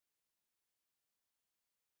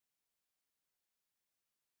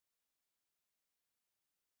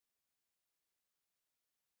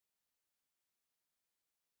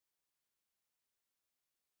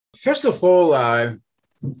First of all, I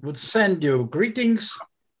would send you greetings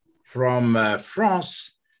from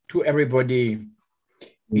France to everybody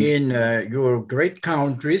in your great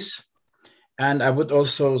countries. And I would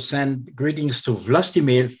also send greetings to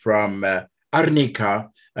Vladimir from Arnika,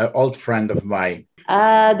 an old friend of mine.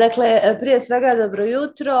 Dakle, prije svega dobro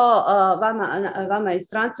jutro vama iz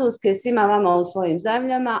Francuske, svima vama u svojim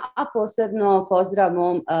zemljama, a posebno pozdrav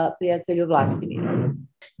mom prijatelju Vladimiru.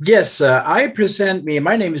 Yes,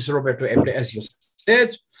 my name is Roberto Epple, as you said.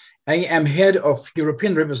 I am head of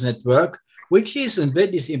European Rivers Network, which is, and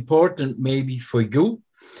that is important maybe for you,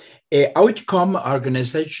 an outcome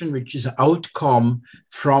organization, which is an outcome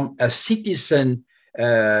from a citizen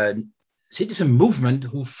movement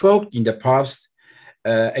who fought in the past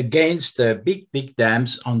against the big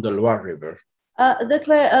dams on the Loire River.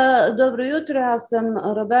 Dakle, dobro jutro, ja sam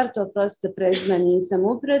Roberto, oprostite, prezime nisam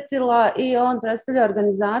upretila, i on predstavlja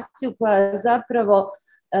organizaciju koja je zapravo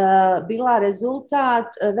bila rezultat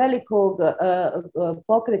velikog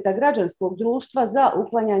pokreta građanskog društva za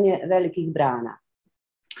uklanjanje velikih brana.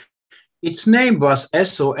 Its name was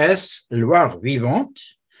SOS Loire Vivante,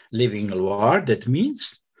 Living Loire, that means.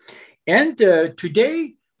 And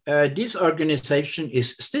today, this organization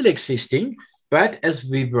is still existing, but as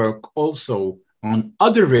we work also on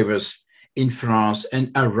other rivers in France and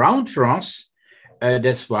around France,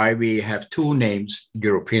 that's why we have two names.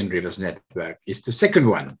 European Rivers Network is the second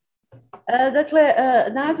one. Dakle,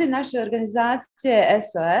 naziv naše organizacije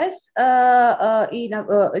SOS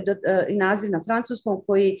i naziv na francuskom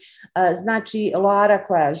koji znači Loara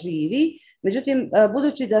koja živi. Međutim,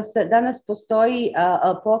 budući da danas postoji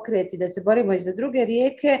pokret i da se borimo i za druge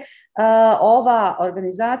rijeke, ova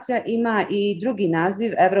organizacija ima i drugi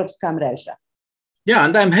naziv, Evropska mreža. Yeah,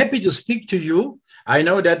 and I'm happy to speak to you. I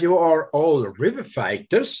know that you are all river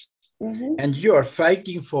fighters, and you are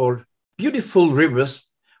fighting for beautiful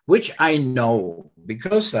rivers, which I know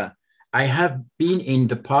because I have been in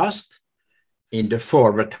the past, in the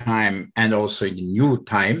forward time, and also in the new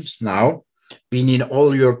times now, been in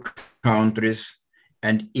all your countries,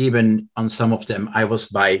 and even on some of them I was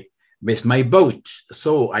with my boat.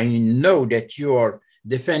 So I know that you are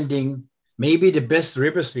defending maybe the best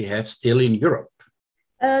rivers we have still in Europe.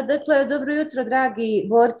 Dakle, dobro jutro, dragi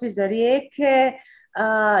borci za rijeke,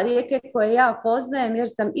 rijeke koje ja poznajem jer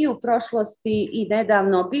sam i u prošlosti i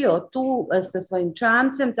nedavno bio tu sa svojim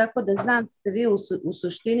čamcem, tako da znam da vi u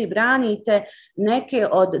suštini branite neke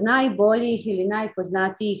od najboljih ili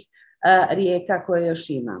najpoznatijih rijeka koje još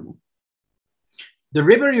imamo. The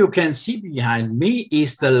river you can see behind me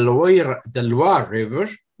is the Loire River.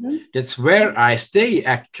 That's where I stay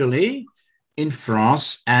actually in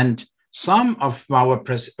France, and some of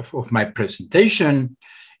my presentation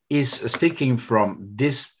is speaking from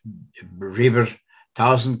this river,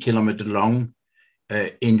 1,000 kilometers long,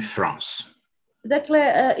 in France.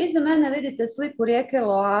 Dakle, iza mene vidite sliku rijeke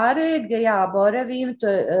Loare gdje ja boravim, to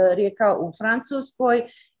je rijeka u Francuskoj,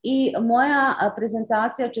 i moja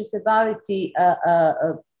prezentacija će se baviti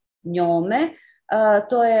njome.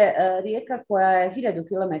 To je rijeka koja je 1000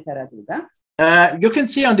 kilometara duga. You can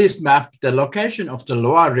see on this map the location of the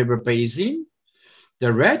Loire River basin.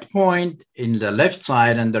 The red point in the left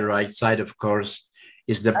side and the right side, of course,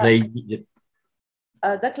 is the place.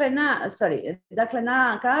 Dakle,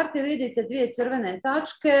 na karti vidite dvije crvene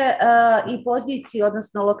tačke i poziciju,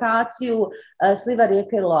 odnosno lokaciju sliva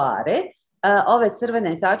rijeke Loare. Ove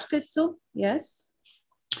crvene tačke su, yes?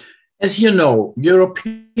 As you know,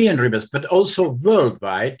 European rivers, but also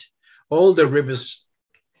worldwide, all the rivers,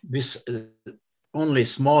 with only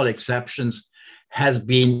small exceptions, has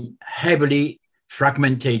been heavily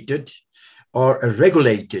fragmented or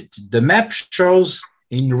regulated. The map shows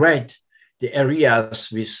in red the areas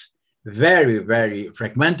with very, very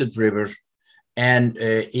fragmented rivers, and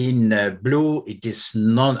in blue it is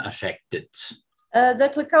non-affected.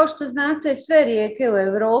 Dakle, kao što znate, sve rijeke u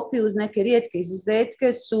Europi uz neke rijetke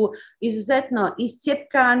izuzetke su izuzetno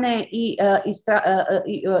iscijepkane i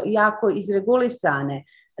jako izregulisane.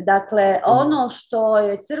 Dakle, ono što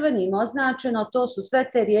je crvenim označeno, to su sve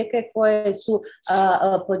te rijeke koje su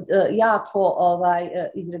jako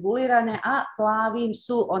izregulirane, a plavim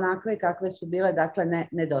su onakve kakve su bile, dakle,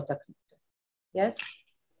 nedotaknute. Yes?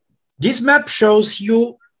 This map shows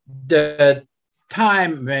you the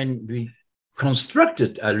time when we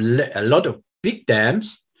constructed a lot of big dams,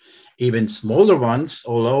 even smaller ones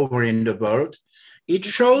all over in the world. It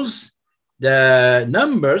shows the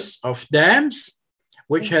numbers of dams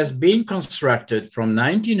which has been constructed from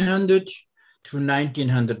 1900 to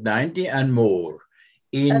 1990 and more.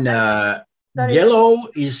 In yellow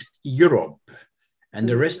is Europe, and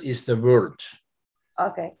the rest is the world.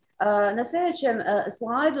 Okay. Na sljedećem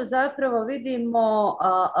slajdu zapravo vidimo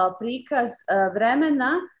prikaz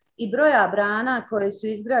vremena i broja brana koje su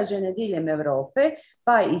izgrađene diljem Europe,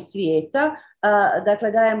 pa i svijeta.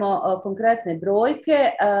 Dakle, dajemo konkretne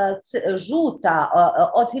brojke. Žuta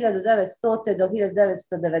od 1900. do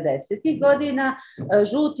 1990. godina.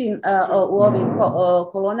 Žutim u ovim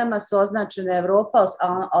kolonama su označene Europa,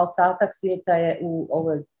 a ostatak svijeta je u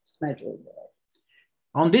ovoj smeđu.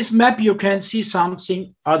 On this map, you can see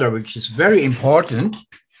something other, which is very important.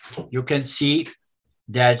 You can see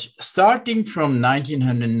that starting from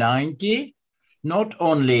 1990, not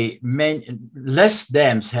only less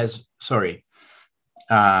dams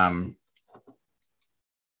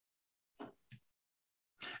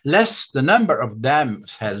the number of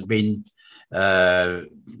dams has been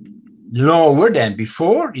lower than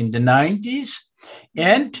before in the 90s,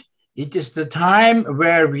 and it is the time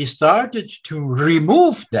where we started to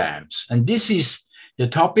remove dams. And this is the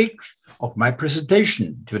topic of my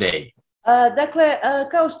presentation today. Dakle,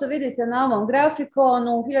 kao što vidite na ovom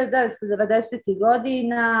grafikonu, 1990.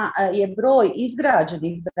 godina je broj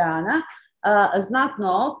izgrađenih brana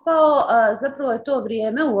znatno opao. Zapravo je to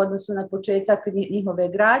vrijeme u odnosu na početak njihove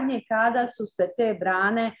gradnje kada su se te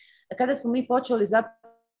brane, kada smo mi počeli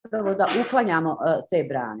zapravo da uklanjamo te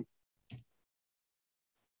brane.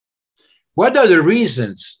 What are the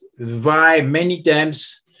reasons why many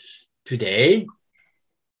dams today,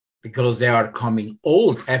 because they are coming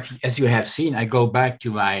old, as you have seen, I go back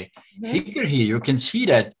to my figure here, you can see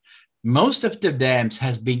that most of the dams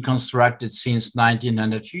has been constructed since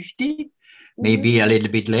 1950, maybe a little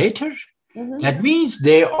bit later. That means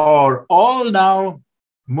they are all now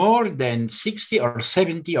more than 60 or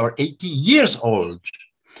 70 or 80 years old.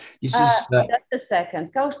 This is just a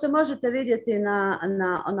second. Kao što možete vidjeti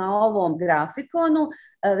na ovom grafikonu,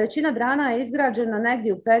 većina brana je izgrađena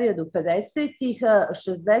negdje u periodu 50-ih,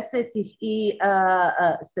 60-ih i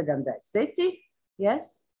 70-ih. Yes?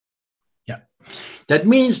 Yeah. That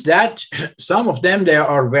means that some of them, they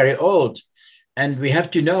are very old, and we have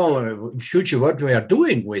to know in future what we are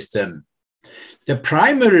doing with them. The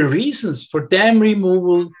primary reasons for dam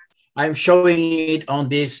removal, I'm showing it on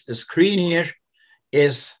this screen here,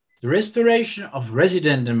 is the restoration of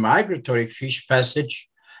resident and migratory fish passage,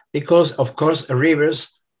 because of course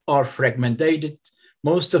rivers are fragmented.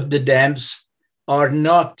 Most of the dams are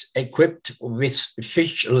not equipped with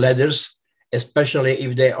fish ladders, especially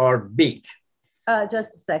if they are big.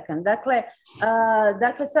 Just a second. Dakle,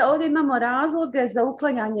 ovdje imamo razloge za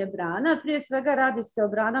uklanjanje brana. Prije svega radi se o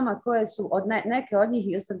branama koje su neke od njih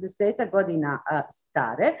i 80 godina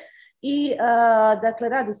stare. I dakle,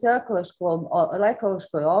 radi se o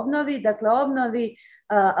ekološkoj obnovi, dakle obnovi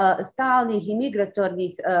stalnih i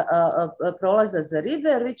migratornih prolaza za ribe,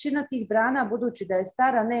 jer većina tih brana, budući da je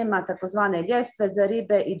stara, nema takozvane ljestve za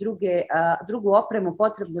ribe i drugu opremu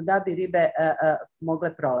potrebnu da bi ribe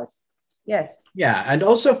mogle prolaziti. Yes. Yeah, and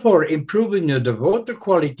also for improving the water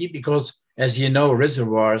quality, because as you know,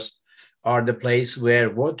 reservoirs are the place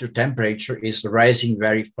where water temperature is rising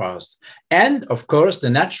very fast. And of course, the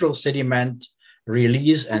natural sediment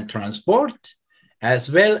release and transport,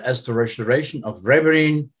 as well as the restoration of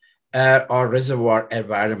riverine or reservoir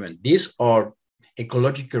environment. These are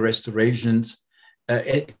ecological restorations.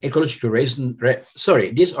 These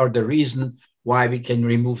are the reasons why we can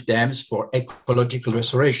remove dams for ecological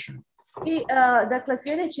restoration. I, dakle,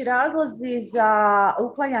 sljedeći razlozi za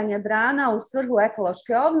uklanjanje brana u svrhu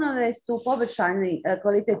ekološke obnove su poboljšani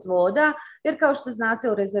kvalitet voda, jer kao što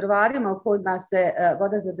znate u rezervoarima u kojima se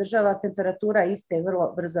voda zadržava, temperatura iste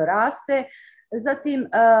vrlo brzo raste. Zatim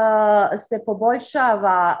se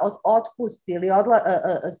poboljšava otpust ili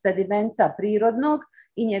sedimenta prirodnog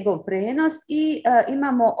i njegov prenos i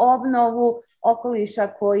imamo obnovu okoliša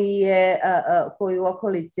koji u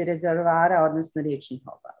okolici rezervoara, odnosno riječnih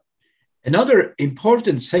obala. Another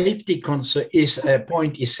important safety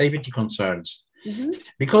point is safety concerns,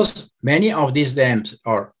 because many of these dams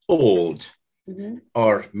are old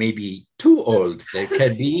or maybe too old. There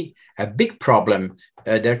can be a big problem.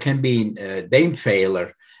 There can be dam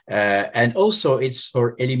failure, and also it's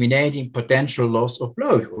for eliminating potential loss of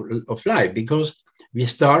life, because we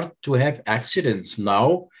start to have accidents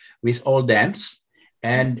now with all dams,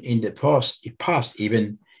 and in the past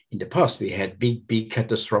even. In the past, we had big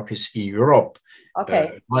catastrophes in Europe.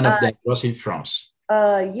 Okay. One of them was in France.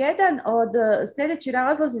 Jedan od sljedećih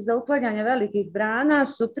razlozi za uklanjanje velikih brana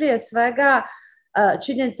su prije svega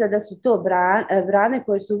činjenica da su to brane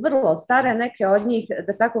koje su vrlo stare, neke od njih,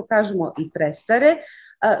 da tako kažemo, i prestare,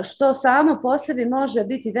 što samo po sebi može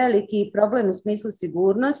biti veliki problem u smislu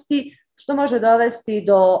sigurnosti, što može dovesti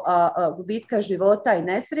do gubitka života i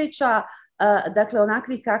nesreća. dakle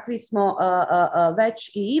onakvi kakvi smo već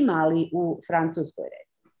i imali u Francuskoj,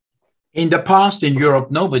 recimo. In the past in Europe,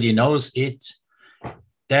 nobody knows it.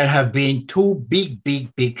 There have been two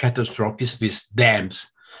big catastrophes with dams.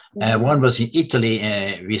 One was in Italy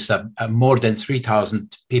with more than 3,000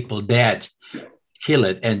 people dead,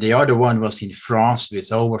 killed, and the other one was in France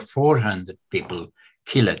with over 400 people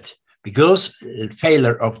killed because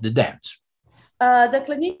failure of the dams.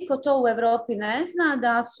 Dakle, niko to u Europi ne zna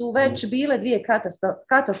da su već bile dvije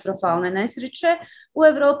katastrofalne nesreće u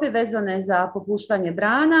Europi vezane za popuštanje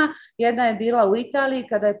brana. Jedna je bila u Italiji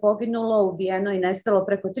kada je poginulo, ubijeno i nestalo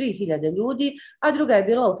preko 3.000 ljudi, a druga je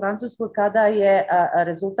bila u Francuskoj kada je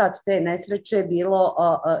rezultat te nesreće bilo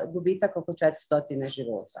gubitak oko 400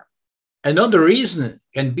 života. Another reason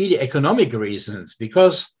can be the economic reasons,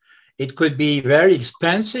 because it could be very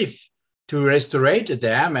expensive to restore the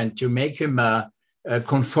dam and to make him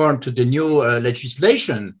conform to the new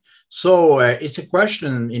legislation. So it's a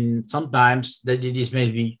question in sometimes that it is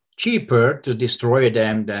maybe cheaper to destroy a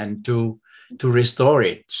dam than to restore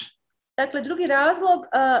it. Dakle, drugi razlog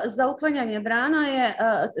za uklanjanje brana je,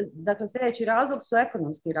 dakle, sljedeći razlog su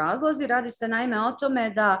ekonomski razlozi. Radi se naime o tome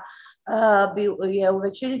da je u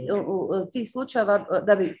većini tih slučajeva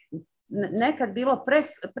da bi nekad bilo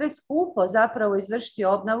preskupo zapravo izvršiti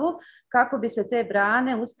obnovu kako bi se te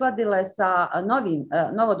brane uskladile sa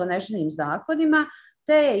novodonešenim zakonima,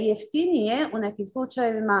 te je jeftinije u nekim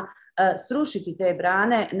slučajevima srušiti te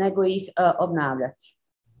brane nego ih obnavljati.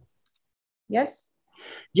 Yes?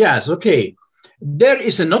 Yes, okay. There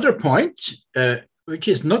is another point which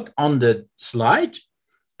is not on the slide.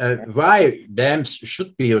 Why dams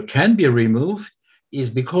should be or can be removed is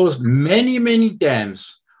because many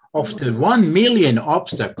dams of the 1 million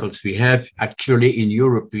obstacles we have actually in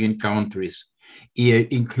European countries,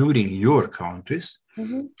 including your countries,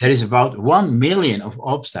 there is about 1 million of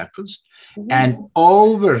obstacles, and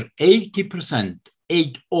over 80%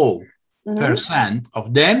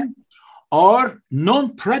 of them are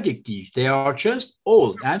non-predictive. They are just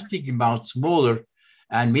old. I'm speaking about smaller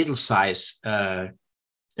and middle-sized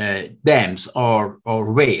dams or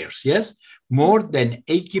weirs, yes? More than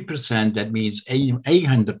 80%, that means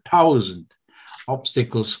 800,000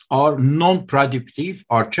 obstacles are non-productive,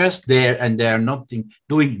 are just there and they are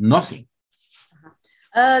doing nothing.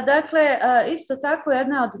 Dakle, isto tako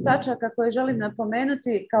jedna od tačaka koje želim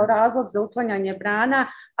napomenuti kao razlog za uklanjanje brana,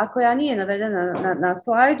 a koja nije navedena na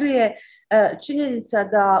slajdu, je činjenica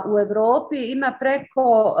da u Europi ima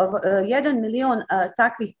preko 1 milion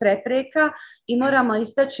takvih prepreka i moramo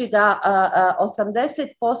istaći da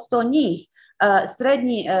 80% njih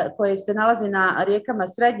koje se nalazi na rijekama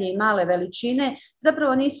srednje i male veličine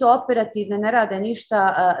zapravo nisu operativne, ne rade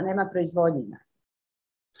ništa, nema proizvodnje.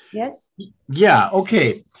 Yes? Yeah,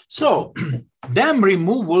 okay. So dam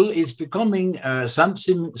removal is becoming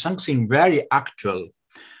something very actual.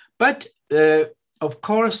 But of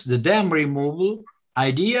course, the dam removal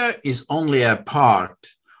idea is only a part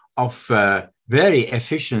of a very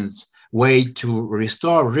efficient way to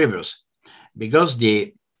restore rivers, because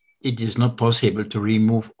it is not possible to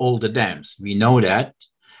remove all the dams. We know that.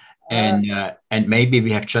 And maybe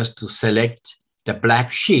we have just to select the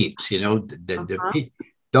black sheep, you know,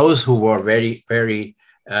 those who were very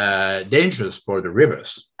dangerous for the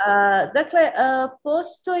rivers. Dakle,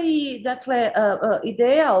 postoji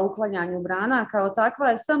ideja o uklanjanju brana kao takva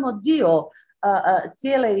je samo dio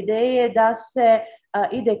cijele ideje da se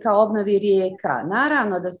ide ka obnovi rijeka.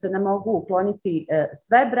 Naravno da se ne mogu ukloniti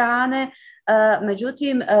sve brane,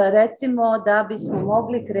 međutim, recimo da bismo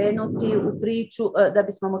mogli krenuti u priču, da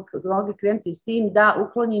bismo mogli krenuti s tim da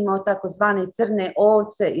uklonimo takozvane crne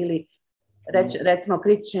ovce ili recimo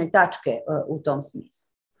kritične tačke u tom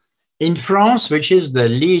smislu. In France, which is the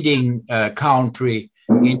leading country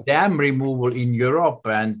in dam removal in Europe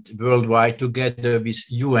and worldwide together with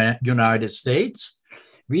United States,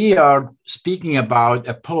 we are speaking about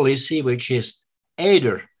a policy which is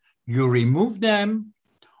either you remove them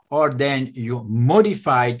or then you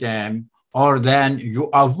modify them or then you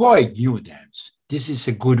avoid new dams. This is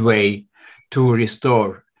a good way to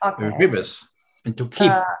restore rivers and to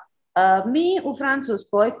keep. Mi u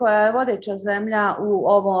Francuskoj, koja je vodeća zemlja u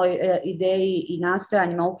ovoj ideji i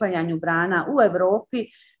nastojanjima uklanjanju brana u Europi,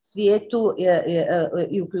 svijetu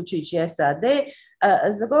i uključujući SAD,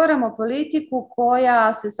 zagovaramo politiku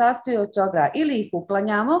koja se sastoji od toga ili ih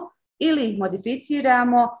uklanjamo, ili ih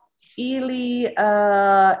modificiramo, ili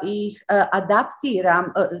ih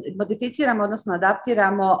modificiramo, odnosno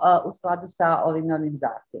adaptiramo u skladu sa ovim novim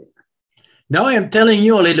zahtjevima. Now I am telling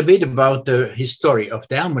you a little bit about the history of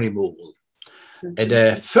dam removal.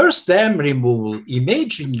 The first dam removal,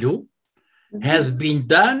 imagine you, has been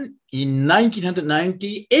done in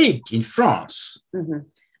 1998 in France.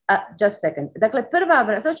 Just a second. Dakle,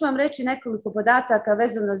 sad ću vam reći nekoliko podataka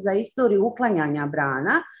vezano za istoriju uklanjanja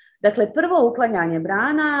brana. Dakle, prvo uklanjanje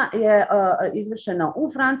brana je izvršeno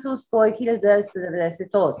u Francuskoj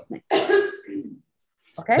 1998.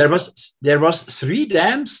 Okay. There was 3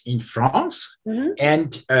 dams in France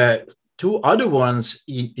and 2 other ones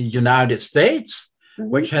in the United States,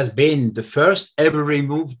 which has been the first ever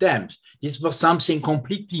removed dams. This was something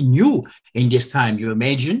completely new in this time. You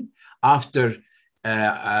imagine, after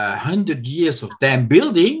 100 years of dam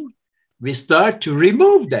building, we start to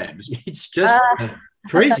remove dams. It's just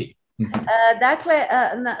crazy. Dakle,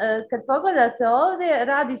 kad pogledate ovdje,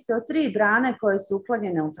 radi se o 3 brane koje su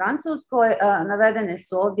uklonjene u Francuskoj, navedene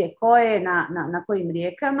su ovdje koje, na kojim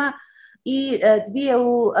rijekama, i 2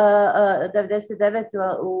 u 99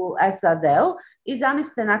 u SAD-u. I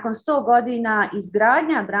zamislite, nakon 100 godina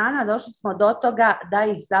izgradnja brana došli smo do toga da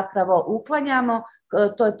ih zapravo uklanjamo.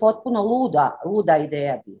 To je potpuno luda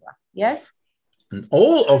ideja bila. Yes? And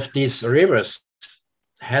all of these rivers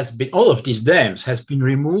all of these dams has been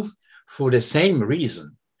removed for the same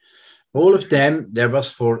reason. All of them, there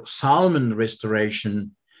was for salmon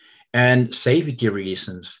restoration and safety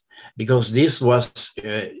reasons, because this was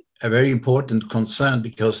a very important concern,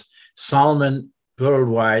 because salmon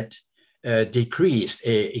worldwide decreased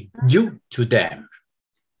due to them.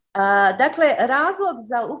 Dakle, razlog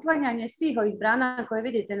za uklanjanje svih ovih brana koje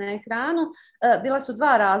vidite na ekranu bila su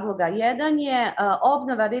 2 razloga. Jedan je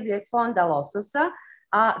obnova ribljeg fonda lososa,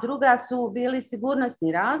 a druga su bili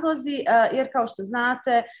sigurnosni razlozi, jer kao što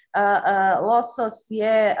znate, losos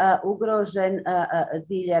je ugrožen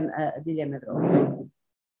diljem Evrope.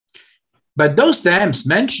 But those dams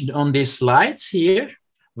mentioned on these slides here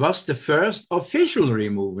was the first official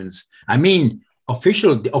removals. I mean,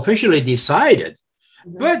 officially decided.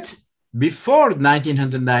 But before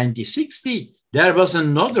 1960, there was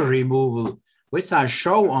another removal, which I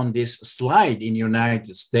show on this slide in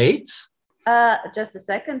United States. Just a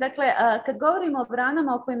second. Dakle, kad govorimo o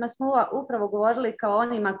branama o kojima smo upravo govorili kao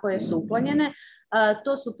onima koje su uklonjene,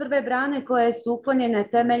 to su prve brane koje su uklonjene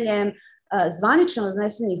temeljem zvanično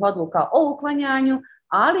donesenih odluka o uklanjanju,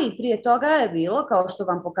 ali i prije toga je bilo, kao što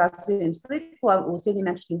vam pokazujem sliku, u Sjedinjenim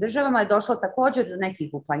Američkim Državama je došlo također do nekih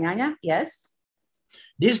uklanjanja. Yes?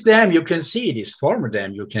 This dam you can see, this former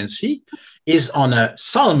dam you can see, is on a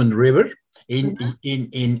Salmon River in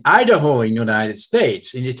Idaho in United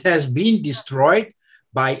States, and it has been destroyed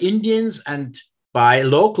by Indians and by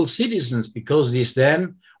local citizens because this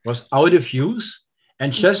dam was out of use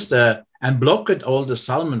and just and blocked all the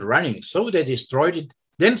salmon running, so they destroyed it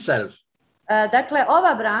themselves. Dakle,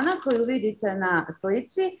 ova brana koju vidite na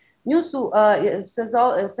slici,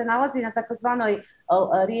 se nalazi na takozvanoj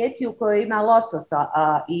rijeci u kojoj ima lososa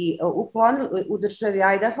i u državi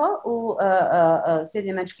Idaho u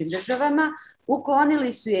Sjedinjenim Američkim Državama.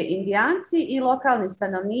 Uklonili su je Indijanci i lokalni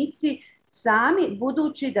stanovnici sami,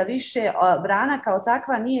 budući da više brana kao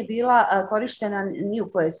takva nije bila korištena ni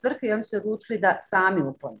u koje svrhe i oni su odlučili da sami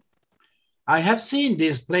uklone. I have seen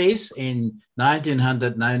this place in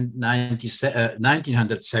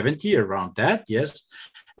 1970, around that, yes.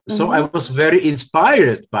 So I was very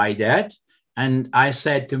inspired by that. And I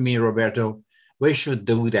said to me, Roberto, we should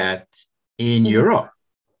do that in Europe.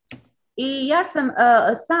 I ja sam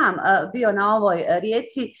sam bio na ovoj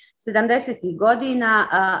rijeci 70. godina,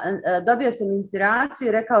 dobio sam inspiraciju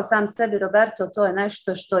i rekao sam sebi, Roberto, to je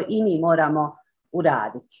nešto što i mi moramo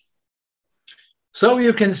uraditi. So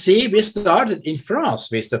you can see we started in France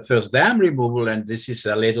with the first dam removal, and this is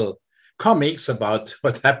a little comics about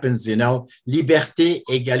what happens, you know, liberté,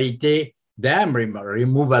 égalité, dam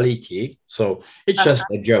removality. So it's just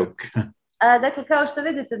a joke. Dakle, kao što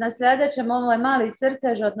vidite na sljedećem, ovo je mali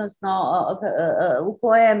crtež, odnosno u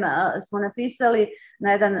kojem smo napisali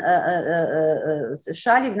na jedan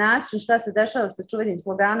šaljiv način šta se dešava sa čuvenim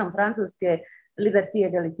sloganom Francuske Liberté,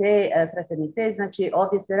 égalité, fraternité, znači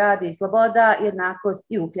ovdje se radi sloboda, jednakost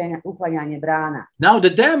i uklanjanje brana. Now the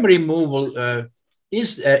dam removal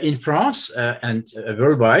is in France and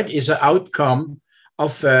worldwide is an outcome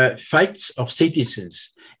of fights of citizens.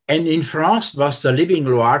 And in France was the Living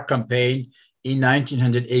Loire campaign in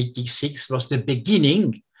 1986 was the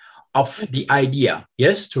beginning of the idea,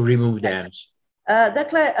 yes, to remove dams.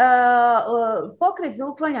 Dakle, pokret za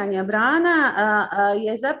uklanjanje brana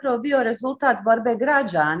je zapravo bio rezultat borbe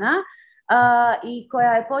građana i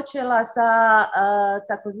koja je počela sa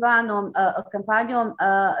takozvanom kampanjom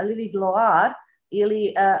Living Loire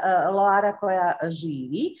ili Loara koja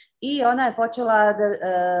živi, i ona je počela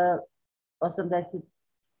 80.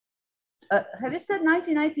 Have you said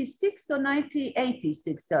 1996 or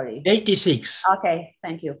 1986? Sorry. 86. Okay,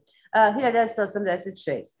 thank you.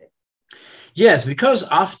 1986. Yes, because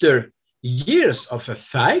after years of a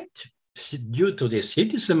fight due to the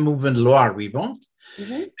citizen movement Loire River,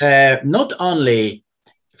 not only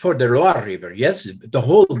for the Loire River, yes, the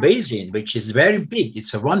whole basin, which is very big,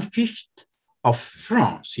 it's a 1/5 of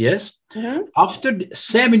France, yes. After the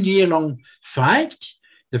 7-year-long fight,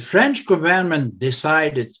 the French government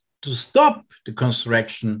decided to stop the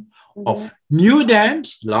construction of new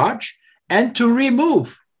dams, large, and to remove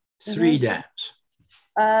 3 dams.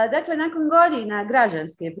 Dakle, nakon godina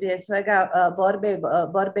građanske, prije svega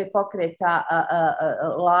borbe pokreta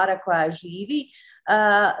Loara koja živi,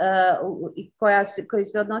 koji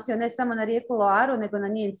se odnosio ne samo na rijeku Loaru, nego na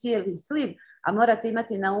njen cijeli sliv, a morate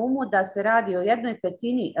imati na umu da se radi o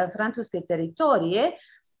 1/5 francuske teritorije.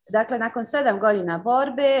 Dakle, nakon 7 godina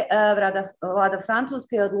borbe, vlada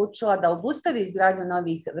Francuske je odlučila da obustavi izgradnju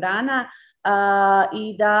novih brana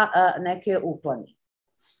i da neke ukloni.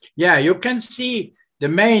 Yeah, you can see the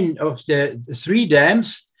main of the 3 dams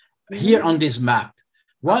here on this map.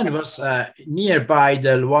 One was nearby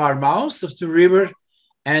the Loire mouth of the river,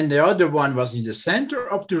 and the other one was in the center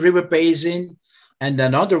of the river basin, and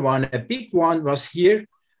another one, a big one, was here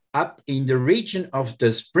up in the region of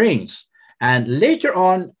the springs. And later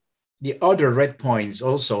on, the other red points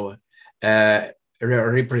also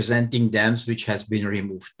representing dams which has been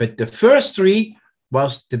removed. But the first 3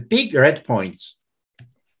 was the big red points.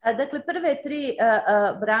 Dakle, prve 3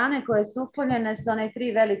 brane koje su uklonjene su one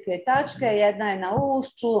 3 velike tačke, jedna je na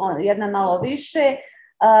ušću, jedna malo više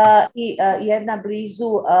i jedna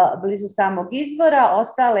blizu samog izvora.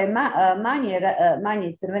 Ostale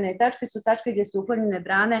manje crvene tačke su tačke gdje su uklonjene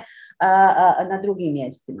brane na drugim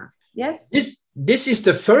mjestima. Yes? This is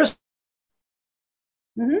the first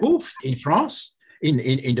moved in France,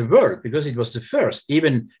 in the world, because it was the first,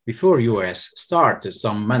 even before US started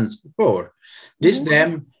some months before. This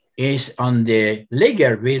dam is on the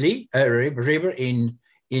Leger river in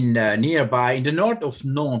nearby, in the north of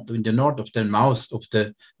Nantes, in the north of the mouth of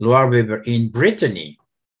the Loire River in Brittany.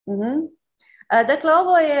 Dakle,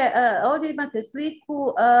 ovdje imate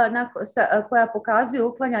sliku koja pokazuje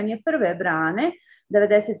uklanjanje prve brane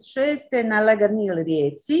 96. na Legernil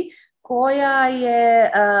rijeci, koja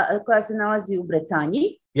se nalazi u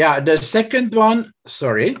Bretanji. Yeah, the second one,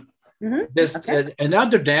 sorry, there's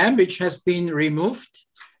another dam which has been removed.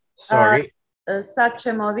 Sorry. Sad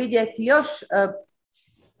ćemo vidjeti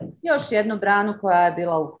još jednu branu koja je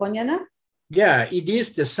bila uklonjena. Yeah, it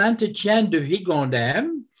is the Saint-Étienne de Vigan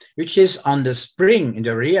Dam, which is on the spring, in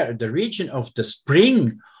the region of the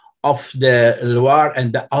spring of the Loire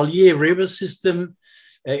and the Allier river system.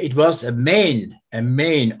 It was a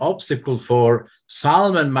main obstacle for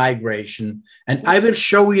salmon migration. And I will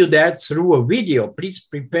show you that through a video. Please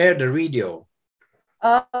prepare the video.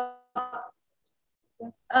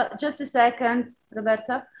 Just a second,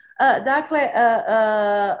 Roberto. Dakle,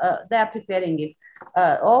 they are preparing it.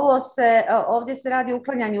 Ovdje se radi o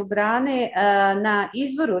uklanjanju brane na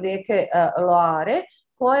izvoru rijeke Loare,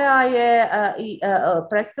 koja je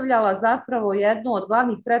predstavljala zapravo jednu od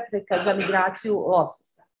glavnih prepreka za migraciju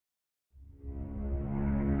lososa.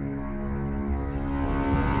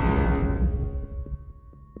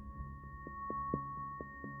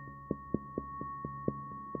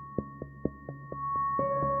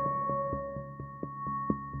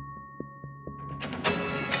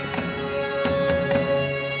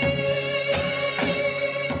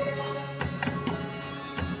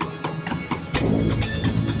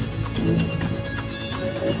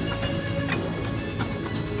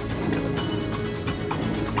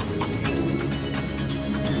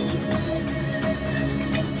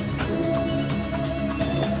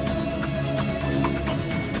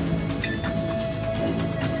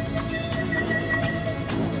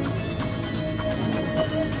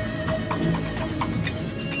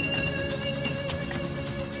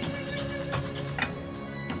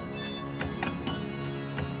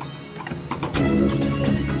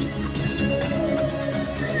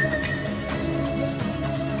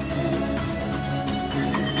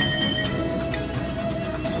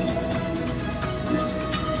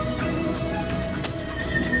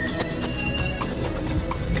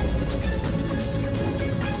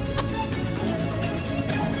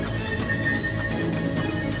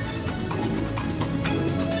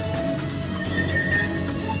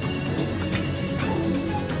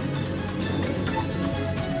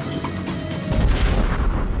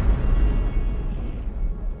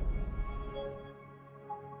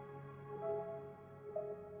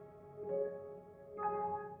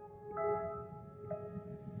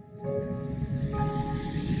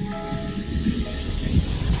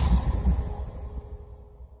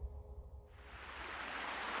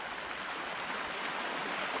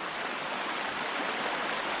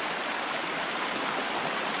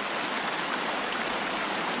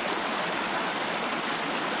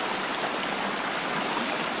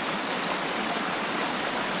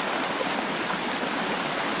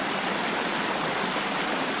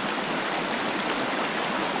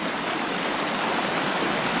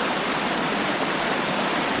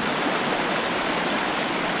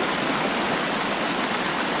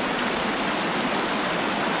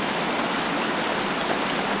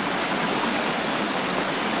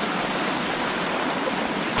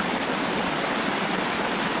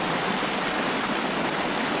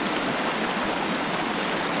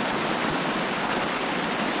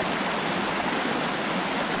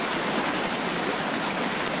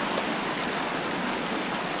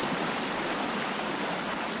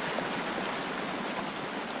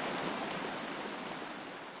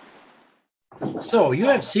 So you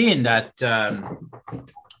have seen that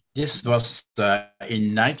this was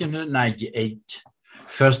in 1998,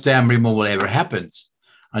 first dam removal ever happened.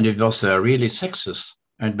 And it was a really success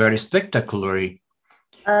and very spectacular.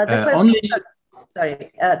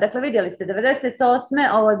 Dakle, vidjeli ste, 98.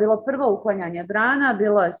 ovo je bilo prvo uklanjanje brana,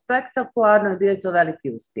 bilo je spektakularno i bio je to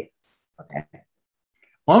veliki uspjeh. Okay.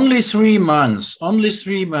 Only three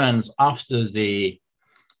months after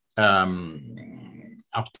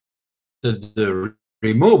the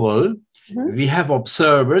removal, we have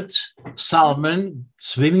observed salmon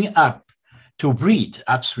swimming up to breed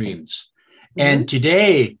upstreams. And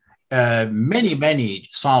today, many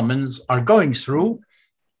salmons are going through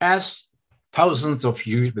as thousands of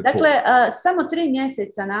years before. Dakle, samo 3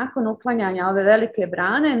 mjeseca nakon uklanjanja ove velike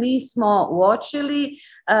brane, mi smo uočili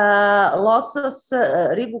losos,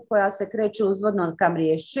 ribu koja se kreće uzvodno ka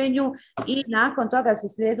mriješćenju i nakon toga se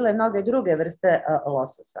slijedile mnoge druge vrste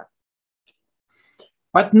lososa.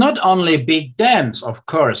 But not only big dams, of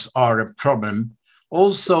course, are a problem.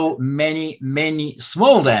 Also, many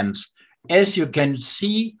small dams, as you can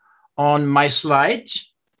see on my slide.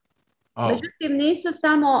 Međutim, nisu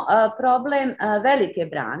samo problem velike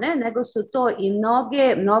brane, nego su to i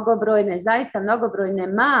zaista mnogobrojne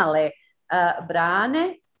male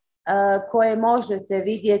brane koje možete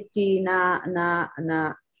vidjeti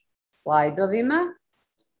na slajdovima.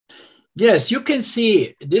 Yes, you can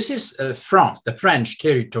see this is France, the French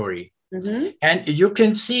territory. And you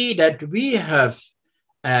can see that we have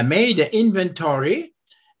made an inventory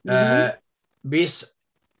with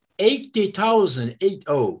 80,000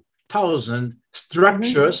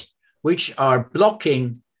 structures which are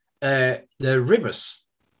blocking the rivers.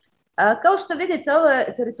 Kao što vidite, ovo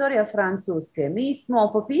je teritorija Francuske. Mi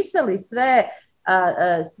smo popisali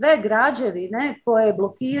sve građevine koje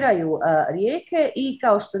blokiraju rijeke i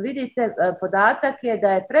kao što vidite, podatak je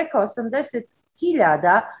da je preko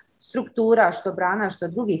 80.000 struktura, što brana, što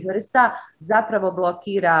drugih vrsta, zapravo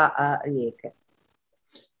blokira rijeke.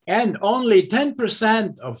 And only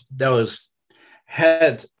 10% of those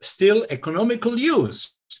had still economical use.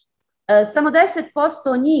 Samo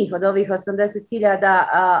 10% njih od ovih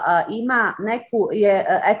 80.000 ima neku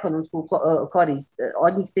ekonomsku korist,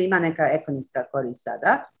 od njih se ima neka ekonomska korist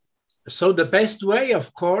sada. So the best way, of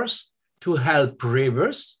course, to help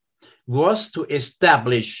rivers was to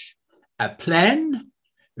establish a plan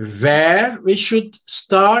where we should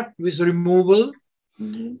start with removal,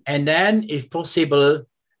 and then, if possible,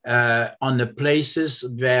 on the places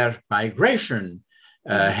where migration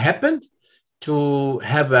happened, to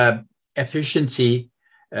have a efficiency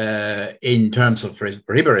in terms of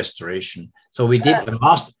river restoration. So we did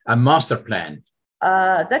a master plan.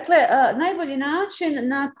 Dakle, najbolji način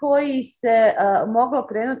na koji se moglo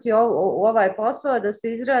krenuti u ovaj posao da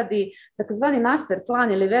se izradi takozvani master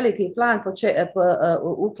plan ili veliki plan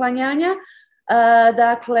uklanjanja,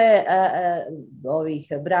 dakle, ovih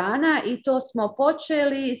brana, i to smo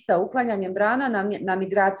počeli sa uklanjanjem brana na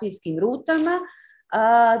migracijskim rutama.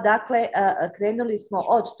 Dakle, krenuli smo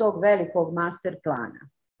od tog velikog master plana.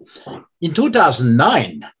 In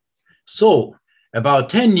 2009, so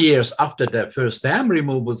about 10 years after the first dam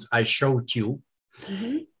removals I showed you,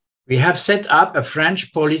 we have set up a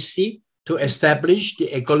French policy to establish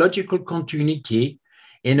the ecological continuity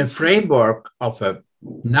in a framework of a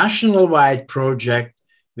national-wide project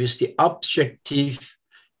with the objective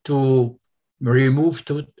to remove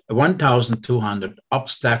 1,200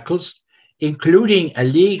 obstacles, including a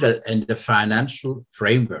legal and a financial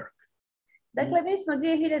framework. Dakle, mi smo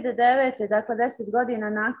 2009. Dakle 10 godina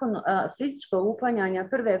nakon fizičkog uklanjanja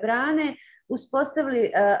prve brane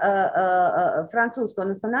uspostavili francusku,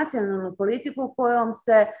 odnosno nacionalnu politiku kojom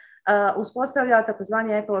se uspostavlja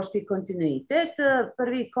takozvani ekološki kontinuitet.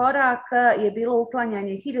 Prvi korak je bilo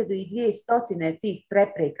uklanjanje 1200 tih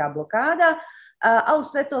prepreka blokada, a u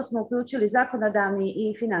sve to smo uključili zakonodavni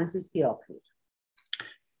i financijski okvir.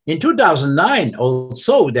 In 2009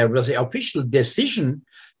 also there was an official decision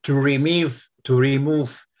to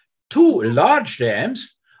remove 2 large dams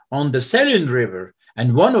on the Selin River,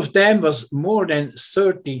 and one of them was more than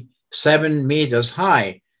 37 meters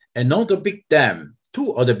high. Another big dam,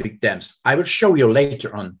 2 other big dams. I will show you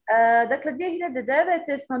later on. Dakle,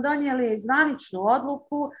 2009. smo donijeli zvaničnu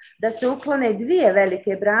odluku da se uklone 2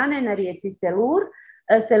 velike brane na rijeci Selun.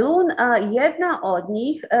 Jedna od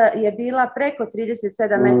njih je bila preko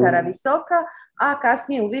 37 metara visoka, a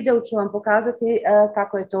kasnije u videu ću vam pokazati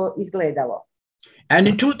kako je to izgledalo. And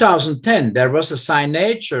in 2010, there was a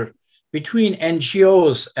signature between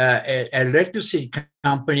NGOs, electricity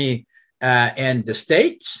company, and the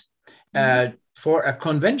states for a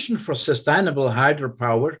convention for sustainable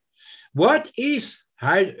hydropower. What is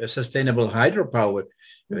sustainable hydropower.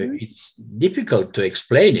 It's difficult to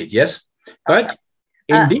explain it, yes? But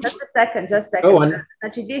in this... Just a second. Go on.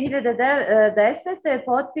 Znači, 2010. je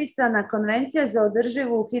potpisana konvencija za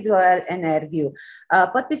održivu hidroenergiju.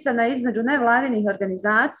 Potpisana je između nevladinih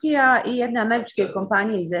organizacija i jedne američke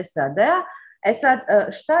kompanije iz SAD-a. Sad,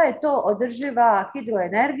 šta je to održiva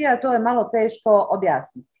hidroenergija? To je malo teško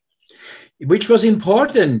objasniti. Which was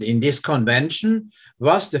important in this convention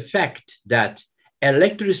was the fact that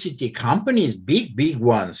electricity companies, big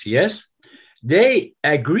ones, yes, they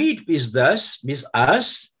agreed with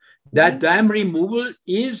us that dam removal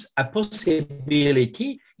is a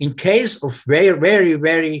possibility in case of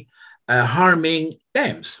very harming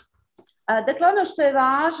dams. Dakle, ono što je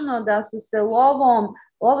važno da su se u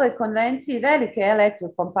ovoj konvenciji velike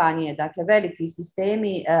elektrokompanije, dakle veliki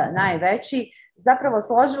sistemi najveći, zapravo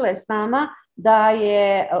složile s nama da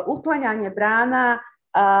je uklanjanje brana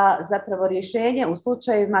zapravo rješenje u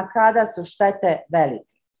slučajevima kada su štete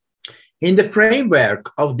velike. In the framework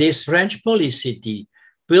of this French policy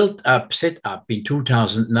set up in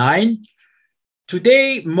 2009,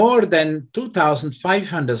 today more than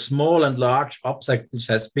 2,500 small and large obstacles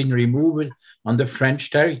has been removed on the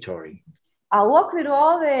French territory. A u okviru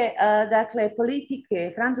ove, dakle,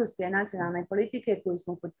 politike, francuske nacionalne politike koju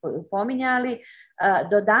smo pominjali,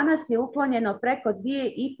 do danas je uklonjeno preko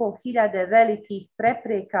 2.500 velikih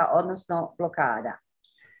prepreka, odnosno blokada.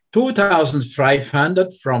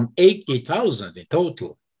 2,500 from 80,000 in total.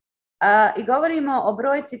 I govorimo o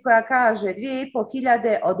brojci koja kaže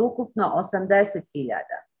 2.500 od ukupno 80.000.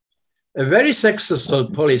 A very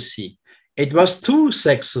successful policy. It was too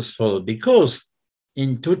successful because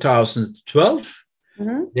in 2012,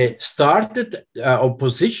 they started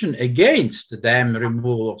opposition against the dam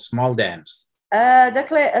removal of small dams.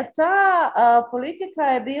 Dakle, ta politika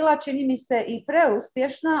je bila, čini mi se, i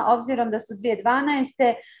preuspješna, obzirom da su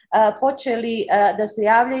 2012. Počeli da se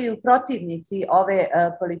javljaju protivnici ove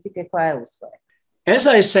politike koja je usvojena. As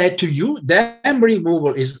I said to you, dam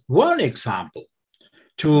removal is one example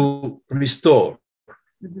to restore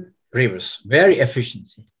rivers very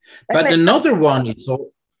efficiently. But another one is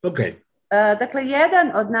okay. Dakle,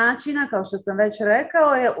 jedan od načina, kao što sam već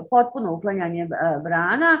rekao, je potpuno uklanjanje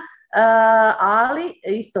brana, ali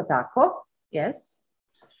isto tako, yes.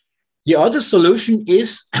 The other solution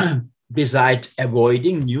is, besides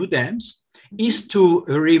avoiding new dams, is to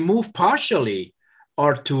remove partially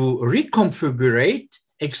or to reconfigure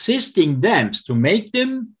existing dams to make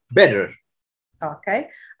them better. Okay.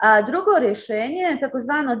 Drugo rješenje je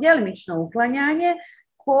takozvano djelimično uklanjanje,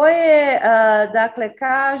 koje dakle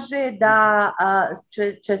kaže da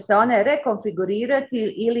će se one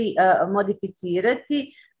rekonfigurirati ili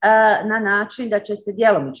modificirati na način da će se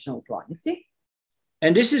djelomično ukloniti.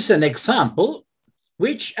 And this is an example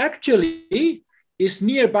which actually is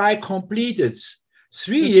nearby completed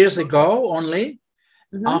 3 years ago only.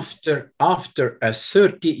 After a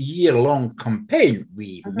 30-year-long campaign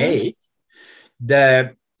we made,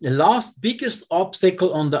 the last biggest obstacle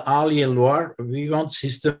on the Allier-Loire Vivant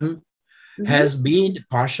system has been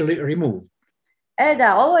partially removed.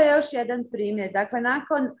 Da, ovo je još jedan primjer. Dakle,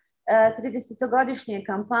 nakon 30-godišnje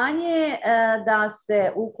kampanje da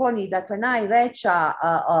se ukloni, dakle, najveća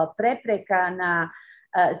prepreka na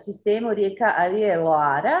sistemu rijeka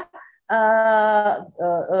Allier-Loire,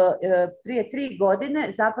 prije 3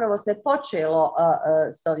 godine zapravo se počelo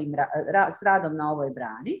s radom na ovoj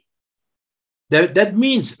brani. That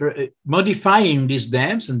means modifying these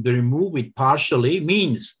dams and remove it partially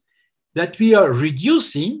means that we are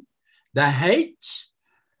reducing the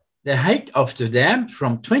height of the dam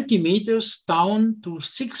from 20 meters down to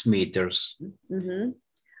 6 meters.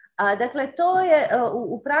 Dakle, to je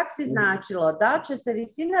u praksi značilo da će se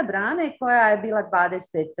visina brane koja je bila 20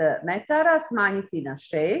 metara smanjiti na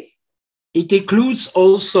 6. It includes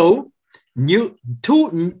also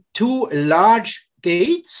two large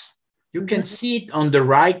gates. You can see it on the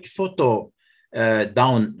right photo,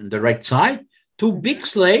 down the right side, 2 big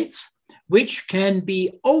slates, which can be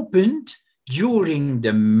opened during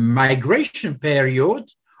the migration period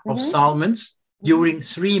of salmons during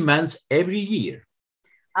 3 months every year.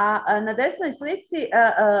 A na desnoj slici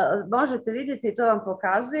možete vidjeti, to vam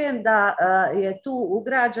pokazujem, da je tu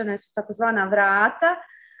ugrađene su takozvana vrata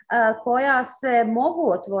koja se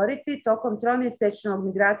mogu otvoriti tokom 3-mjesečnog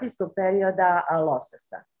migracijskog perioda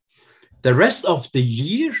lososa. The rest of the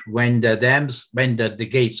year, when the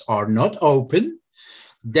gates are not open,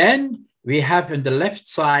 then we have on the left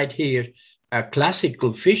side here a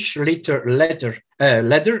classical fish ladder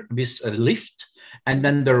with a lift, and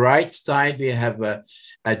then the right side we have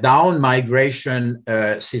a down migration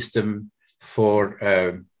system for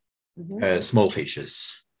small fishes.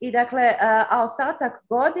 I dakle, a ostatak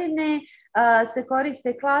godine se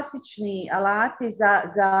koriste klasični alati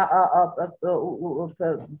za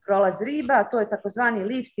prolaz riba, to je takozvani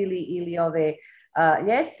lift ili ove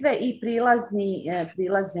ljestve i prilazni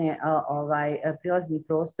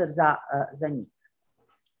prostor za njih.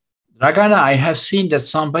 Dragana, I have seen that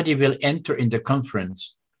somebody will enter in the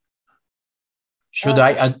conference. Should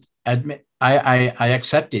I admit? I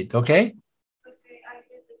accept it, okay? I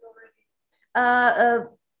did it already.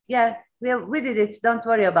 Yeah, we did it. Don't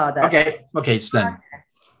worry about that. Okay, it's done.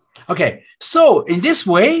 Okay, so in this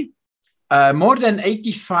way, more than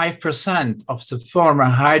 85% of the former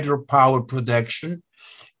hydropower production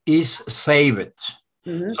is saved.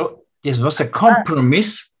 So this was a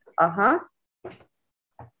compromise.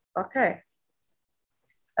 Okay.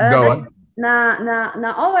 Go on.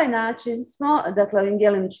 Na ovaj način smo, dakle, ovim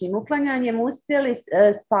djelomičnim uklanjanjem uspjeli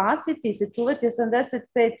spasiti, sačuvati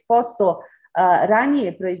 85%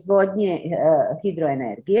 ranije proizvodnje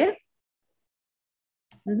hidroenergije.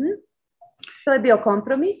 To je bio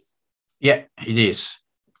kompromis. Yeah, it is.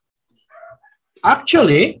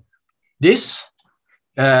 Actually, this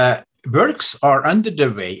works are under the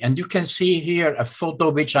way, and you can see here a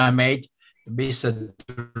photo which I made with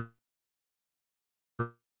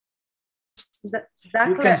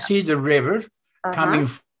you can see the river coming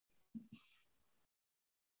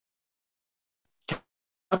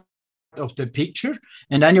of the picture,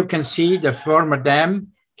 and then you can see the former dam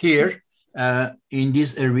here in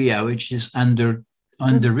this area, which is under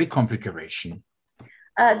reconfiguration.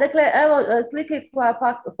 Dakle, evo slike koja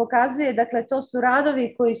pokazuje, dakle, to su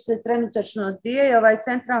radovi koji se trenutačno odvijaju. Ovaj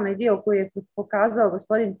centralni dio koji je pokazao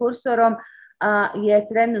gospodin kursorom je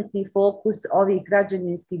trenutni fokus ovih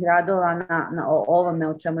građevinskih radova na ovome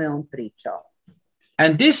o čemu je on pričao.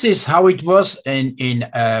 And this is how it was in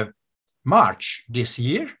March this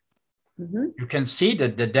year. You can see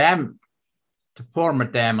that the dam, the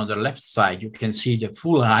former dam on the left side, you can see the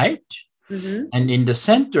full height. And in the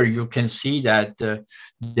center, you can see that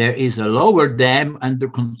there is a lower dam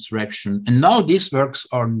under construction. And now these works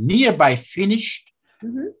are nearby finished.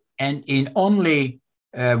 And in only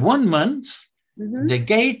 1 month, the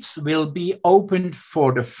gates will be opened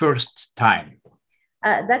for the first time.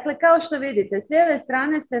 Dakle, kao što vidite, s lijeve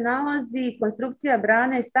strane se nalazi konstrukcija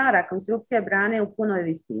brane, stara konstrukcija brane u punoj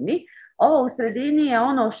visini. Ovo u sredini je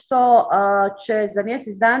ono što će za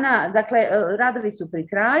mjesec dana, dakle, radovi su pri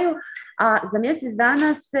kraju, a za mjesec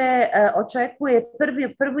dana se očekuje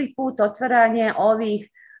prvi put otvaranje ovih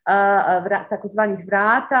takozvanih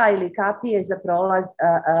vrata ili kapije za prolaz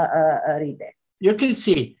ribe. You can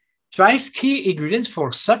see 5 key ingredients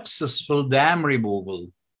for successful dam removal.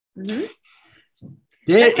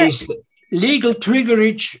 There is legal trigger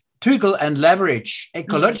and leverage,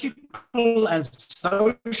 ecological and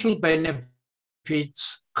social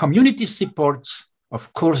benefits, community supports.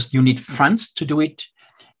 Of course, you need funds to do it,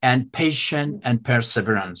 and patience and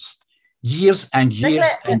perseverance. Years and years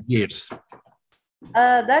and years.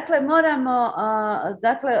 Dakle, moramo,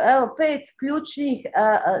 evo 5 ključnih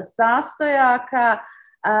sastojaka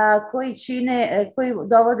koji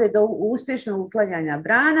dovode do uspješnog uklanjanja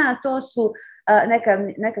brana. To su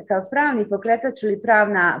nekakav pravni pokretač ili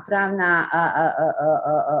pravna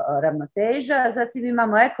ravnoteža. Zatim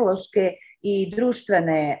imamo ekološke i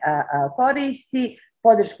društvene koristi,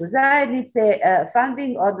 podršku zajednice,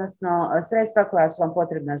 funding, odnosno sredstva koja su vam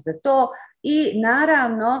potrebna za to i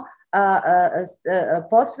naravno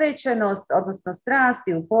posvećenost, odnosno strast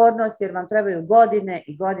i upornost, jer vam trebaju godine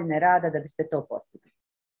i godine rada da biste to postigli.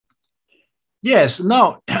 Yes,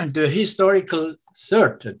 now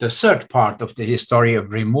the third part of the history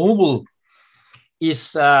of removal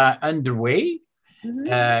is underway.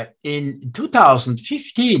 In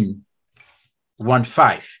 2015,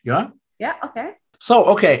 15, yeah? Yeah, okay. So,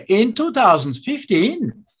 okay, in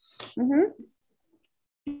 2015,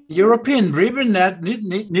 European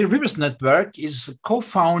Rivers Network is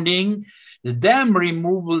co-founding the Dam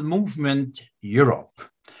Removal Movement Europe,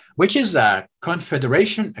 which is a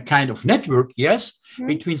confederation, a kind of network, yes,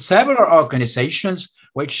 between several organizations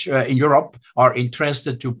which in Europe are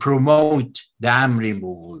interested to promote dam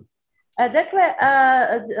removal.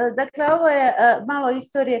 Dakle, ovo je malo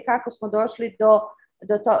istorije kako smo došli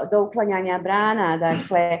do uklanjanja brana.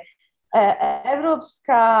 Dakle,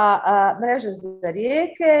 Evropska mreža za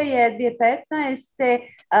rijeke je 2015.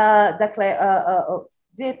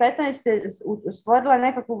 Stvorila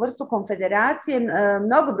nekakvu vrstu konfederacije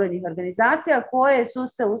mnogobrojnih organizacija koje su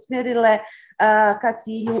se usmjerile ka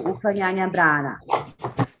cilju uklanjanja brana.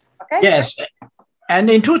 Okay? Yes, and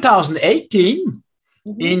in 2018,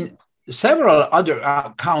 in several other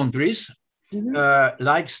countries,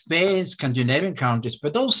 like Spain, Scandinavian countries,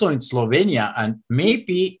 but also in Slovenia and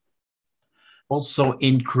maybe also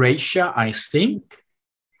in Croatia, I think.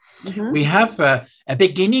 We have a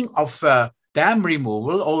beginning of dam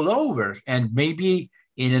removal all over, and maybe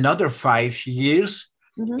in another 5 years,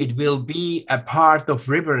 it will be a part of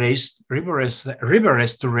river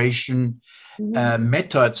restoration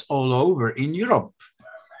methods all over in Europe.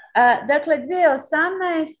 Dakle,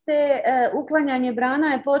 2018. Uklanjanje brana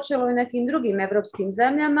je počelo u nekim drugim evropskim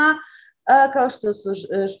zemljama, kao što su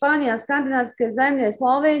Španija, skandinavske zemlje,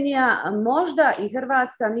 Slovenija, možda i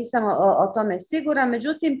Hrvatska, nisam o tome sigura,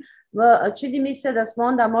 međutim, čini mi se da smo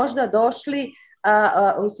onda možda došli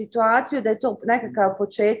u situaciju da je to nekakav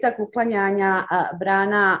početak uklanjanja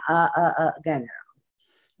brana generalno.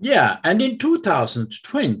 Yeah, and in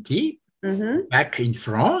 2020, back in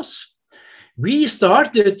France, we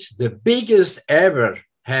started the biggest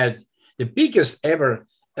ever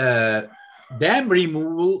dam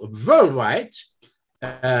removal worldwide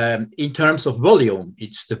in terms of volume.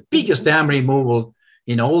 It's the biggest dam removal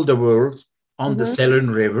in all the world on the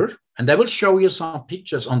Sélune River. And I will show you some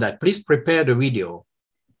pictures on that. Please prepare the video.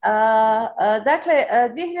 Dakle,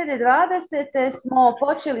 2020. smo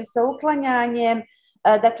počeli sa uklanjanjem,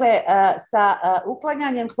 sa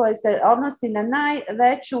uklanjanjem koje se odnosi na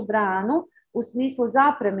najveću branu u smislu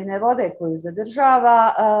zapremine vode koju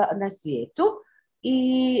zadržava na svijetu.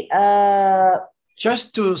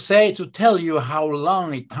 Just to tell you how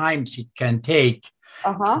long times it can take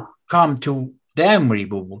to come to dam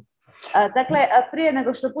removal. Dakle, prije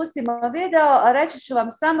nego što pustimo video, reći ću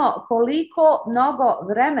vam samo koliko mnogo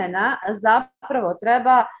vremena zapravo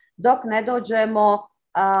treba dok ne dođemo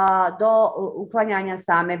do uklanjanja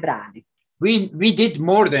same brane. We did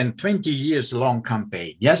more than 20 years long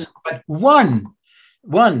campaign, yes, but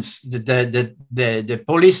once the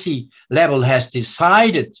policy level has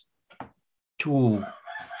decided to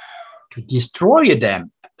destroy a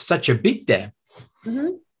dam, such a big dam,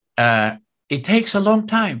 it takes a long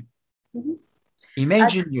time.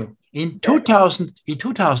 Imagine in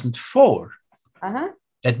 2004,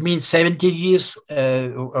 that means 70 years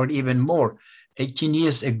or even more, 18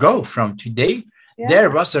 years ago from today, there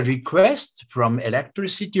was a request from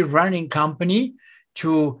electricity running company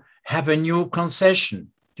to have a new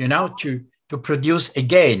concession, to produce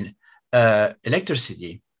again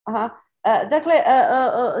electricity. Dakle,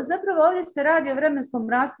 zapravo ovdje se radi o vremenskom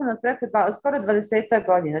rasponu preko skoro 20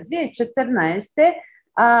 godina. 2014.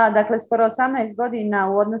 Dakle, skoro 18 godina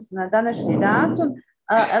u odnosu na današnji datum,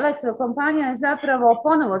 elektrokompanija je zapravo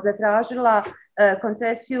ponovo zatražila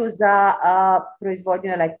koncesiju za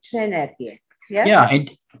proizvodnju električne energije. Yes? Yeah,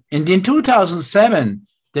 and in 2007,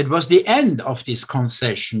 that was the end of this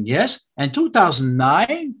concession, yes? And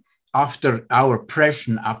 2009, after our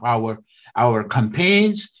pressure of our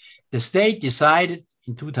campaigns, the state decided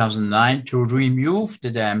in 2009 to remove the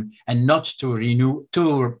dam and not to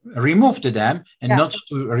remove the dam and not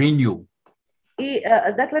to renew.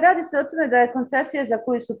 Dakle, radi se o tome da je koncesija za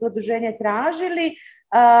koju su produženje tražili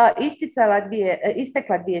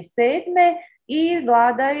istekla 2007. I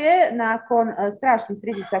vlada je nakon strašnih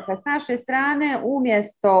pritisaka s naše strane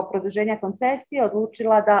umjesto produženja koncesije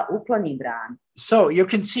odlučila da ukloni branu. So you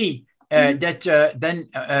can see that then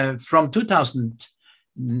from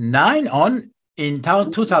 2009 on, in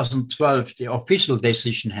 2012, the official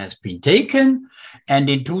decision has been taken, and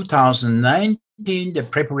in 2019, the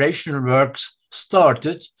preparation works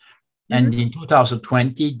started, and in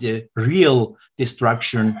 2020, the real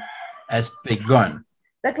destruction has begun.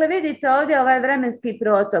 Dakle, vidite ovdje ovaj vremenski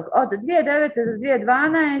protok. Od 2009. do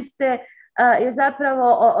 2012. Je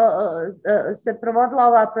zapravo se provodila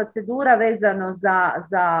ova procedura vezano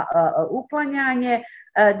za uklanjanje.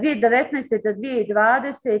 2019. do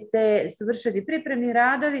 2020. su vršeni pripremni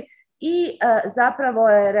radovi i zapravo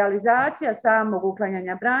je realizacija samog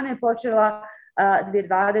uklanjanja brane počela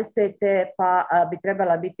 2020. pa bi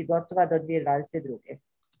trebala biti gotova do 2022.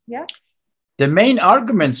 Yeah? The main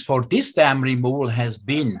arguments for this dam removal has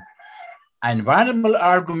been environmental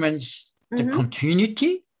arguments, the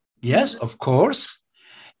continuity, yes, of course,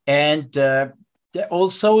 and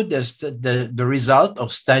also the result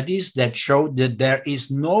of studies that show that there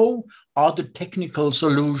is no other technical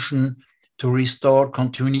solution to restore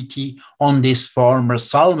continuity on this former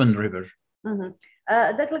Salmon River.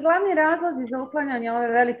 Dakle, glavni razlozi za uklanjanje ove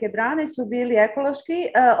velike brane su bili ekološki,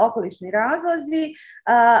 okolišni razlozi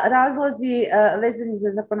vezani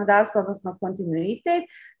za zakonodavstvo, odnosno kontinuitet,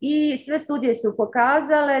 i sve studije su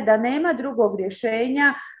pokazale da nema drugog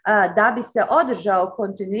rješenja da bi se održao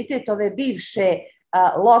kontinuitet ove bivše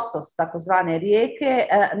losos, takozvane rijeke,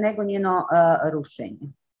 nego njeno rušenje.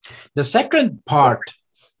 The second part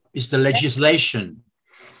is the legislation.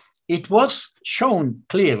 It was shown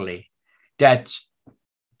clearly that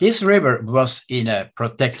this river was in a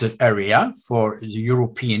protected area for the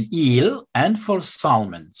European eel and for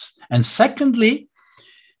salmons. And secondly,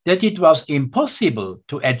 that it was impossible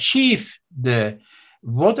to achieve the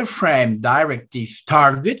water frame directive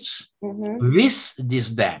targets with this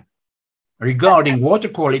dam regarding water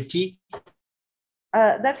quality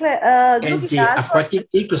and the aquatic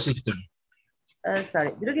ecosystem.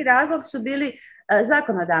 Drugi razlog su bili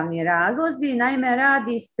zakonodavni razlozi. Naime,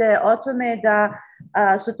 radi se o tome da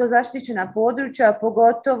su to zaštićena područja,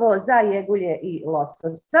 pogotovo za jegulje i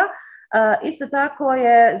lososa. Isto tako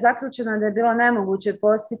je zaključeno da je bilo nemoguće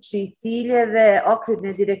postići ciljeve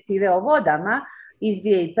okvirne direktive o vodama iz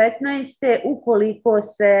 2015. ukoliko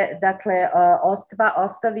se, dakle,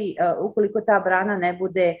 ukoliko ta brana ne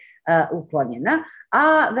bude uklonjena.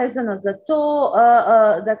 A vezano za to,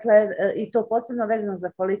 dakle, i to posebno vezano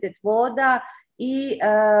za kvalitet voda i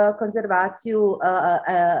konzervaciju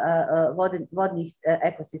vodnih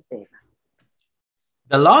ekosistema.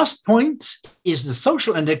 The last point is the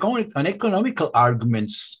social and economical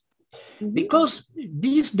arguments, because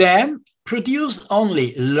these dams produce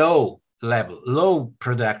only low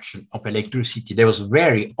production of electricity. They was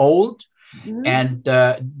very old, and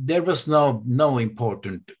there was no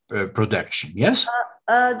important production. Yes.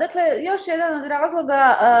 Dakle, još jedan od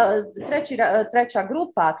razloga, treća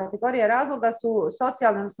grupa, kategorija razloga su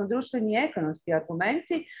socijalni, odnosno društveni i ekonomski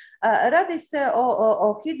argumenti. Radi se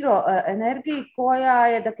o hidroenergiji koja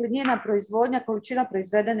je, dakle, njena proizvodnja, količina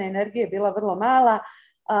proizvedene energije bila vrlo mala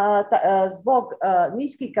zbog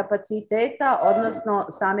niskih kapaciteta, odnosno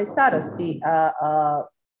same starosti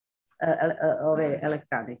ove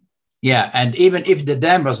elektrane. Yeah, and even if the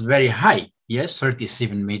dam was very high, yes,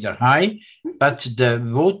 37-meter high, but the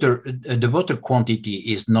water quantity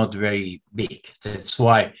is not very big. That's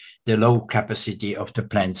why the low capacity of the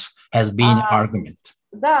plants has been argument.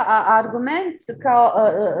 Da, argument kao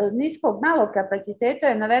niskog malog kapaciteta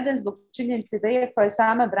je naveden zbog činjenice da iako je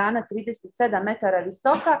sama brana 37 metara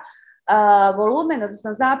visoka, volumen,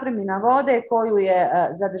 odnosno zapremina vode koju je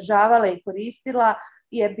zadržavala i koristila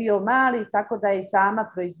je bio mali, tako da je i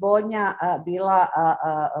sama proizvodnja bila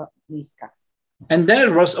niska. And there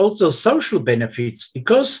was also social benefits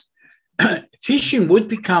because fishing would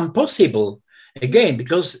become possible again,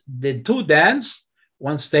 because the two dams,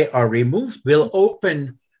 once they are removed, will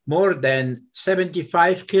open more than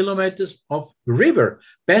 75 kilometers of river,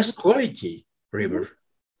 best quality river.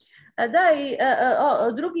 Da, i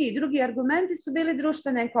drugi argumenti su bili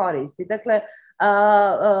društvene koristi. Dakle,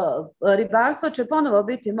 ribarstvo će ponovo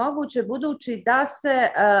biti moguće budući da se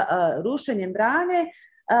rušenjem brane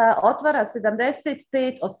otvara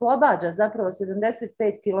oslobađa zapravo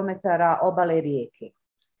 75 kilometara obale rijeke.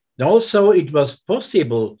 Also, it was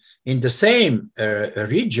possible in the same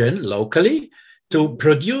region locally to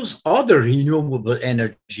produce other renewable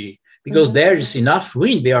energy because there is enough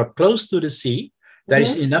wind. We are close to the sea. There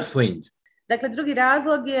is enough wind. Dakle, drugi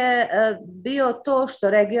razlog je bio to što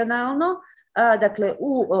regionalno, dakle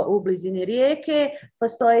u blizini rijeke,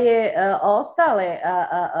 postoje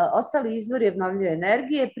ostali izvori obnovljive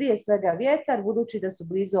energije, prije svega vjetar, budući da su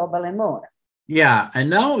blizu obale mora. Yeah,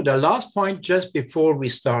 and now the last point just before we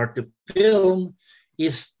start the film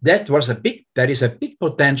is there is a big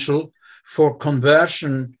potential for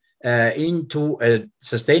conversion into a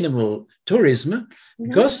sustainable tourism,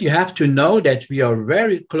 because you have to know that we are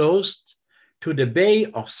very close to the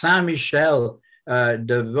Bay of Saint-Michel,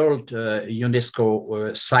 the World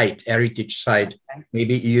UNESCO site, heritage site.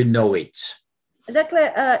 Maybe you know it.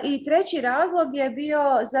 Dakle, i treći razlog je bio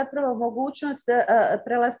zapravo mogućnost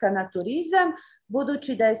prelaska na turizam,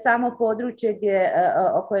 budući da je samo područje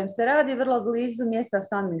o kojem se radi vrlo blizu mjesta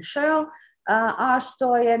Saint-Michel, a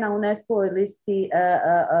što je na UNESCO-ovoj listi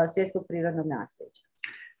svjetskog prirodnog nasljeđa.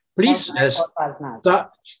 Please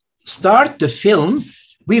start the film.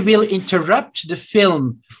 We will interrupt the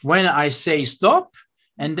film when I say stop,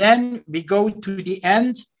 and then we go to the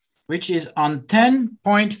end, which is on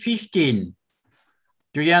 10.15.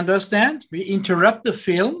 Do you understand? We interrupt the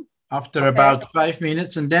film after about 5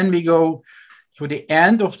 minutes, and then we go to the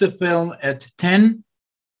end of the film at 10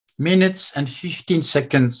 minutes and 15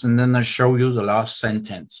 seconds, and then I show you the last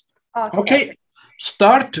sentence. Okay.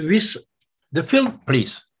 Start with the film,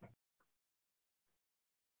 please.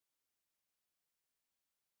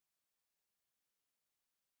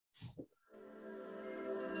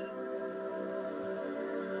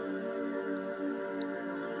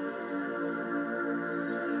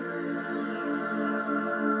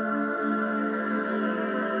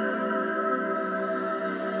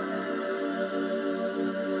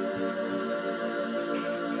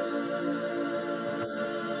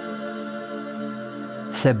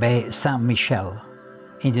 c'est Bay Saint-Michel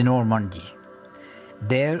in the Normandy.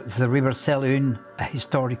 There, the river Sélune, a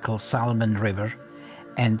historical salmon river,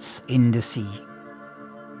 ends in the sea.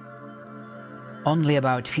 Only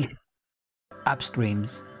about 50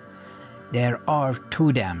 upstreams, there are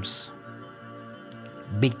two dams,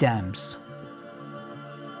 big dams.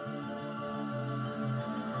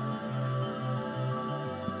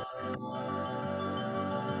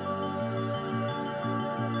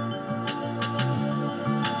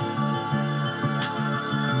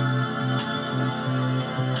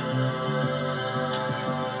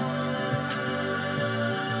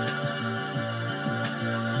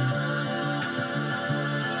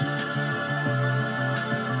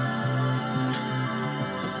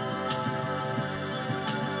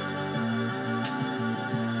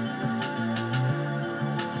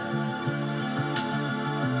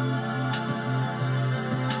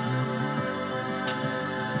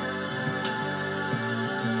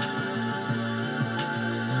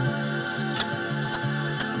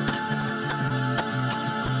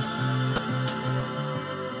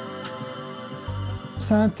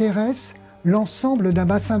 Ça intéresse l'ensemble d'un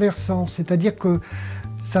bassin versant, c'est-à-dire que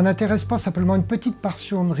ça n'intéresse pas simplement une petite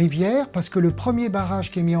portion de rivière, parce que le premier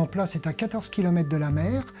barrage qui est mis en place est à 14 km de la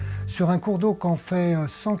mer, sur un cours d'eau qu'en fait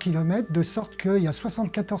 100 km, de sorte qu'il y a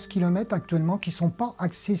 74 km actuellement qui ne sont pas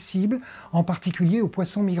accessibles, en particulier aux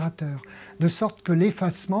poissons migrateurs. De sorte que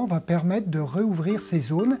l'effacement va permettre de réouvrir ces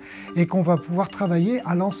zones et qu'on va pouvoir travailler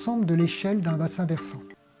à l'ensemble de l'échelle d'un bassin versant.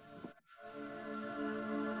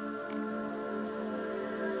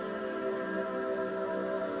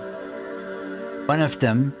 One of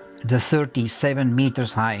them, the 37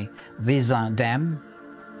 meters high Vezin Dam,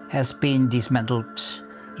 has been dismantled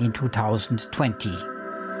in 2020.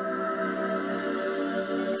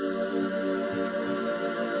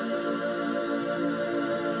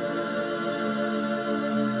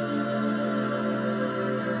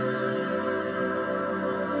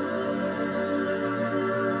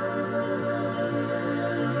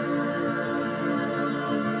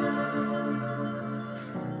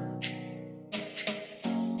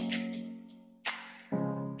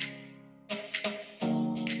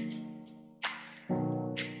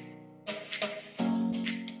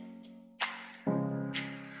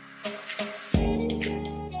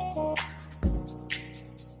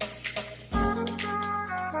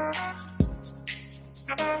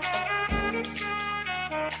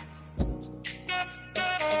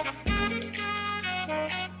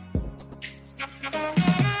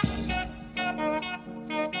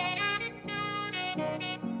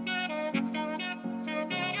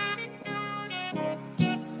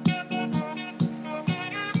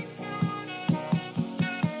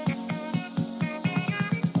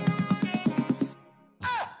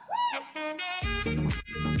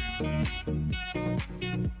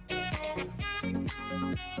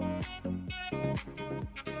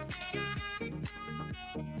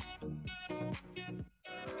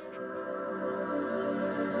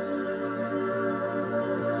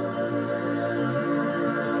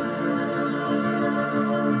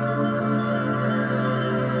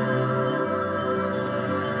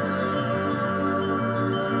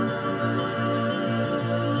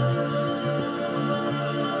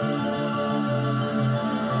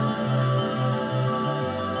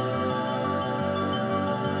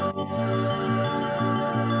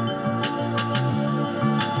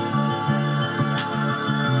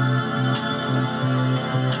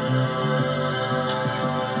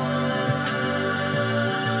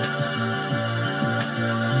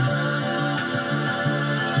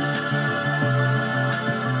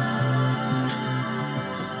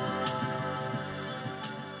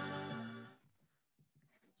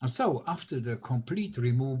 So after the complete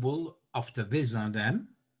removal of the Vezin Dam,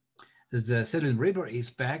 the Sélune River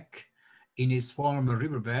is back in its former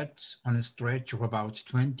riverbed on a stretch of about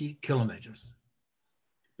 20 kilometers.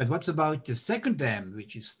 But what's about the second dam,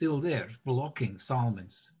 which is still there, blocking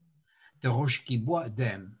salmons? The Roche-qui-Bois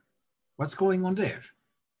Dam. What's going on there?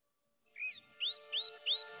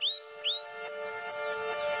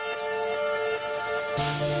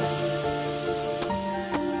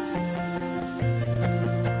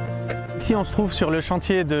 Ici, on se trouve sur le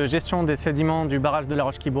chantier de gestion des sédiments du barrage de la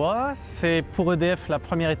Roche-qui-Bois. C'est pour EDF la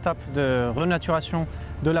première étape de renaturation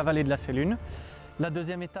de la vallée de la Sélune. La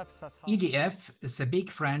deuxième étape, ça sera... EDF, is a big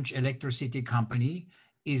French electricity company,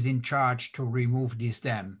 is in charge to remove this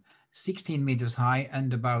dam, 16 meters high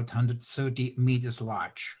and about 130 meters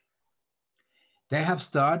large. They have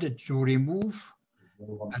started to remove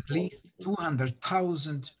at least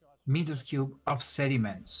 200,000 meters cubed of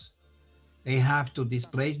sediments. They have to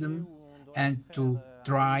displace them and to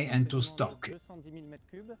dry and to stock.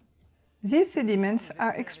 These sediments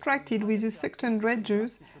are extracted with a suction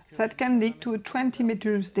dredgers that can dig to a 20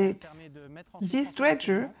 meters depth. This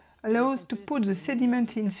dredger allows to put the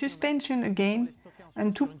sediment in suspension again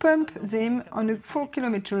and to pump them on a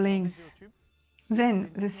 4-kilometer length.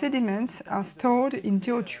 Then the sediments are stored in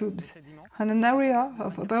geotubes on an area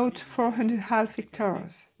of about 4.5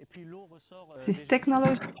 hectares. This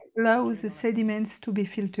technology allows the sediments to be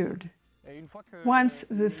filtered. Once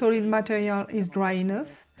the solid material is dry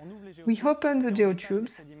enough, we open the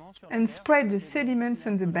geotubes and spread the sediments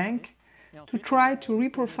on the bank to try to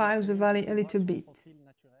reprofile the valley a little bit.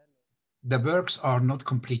 The works are not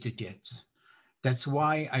completed yet. That's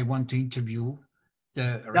why I want to interview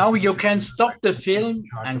the... Now you can stop the film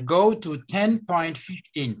and go to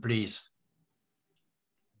 10.15, please.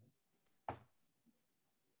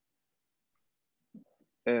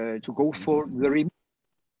 To go for the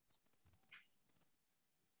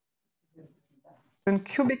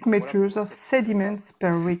cubic meters of sediments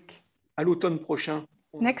per week. À l'automne prochain.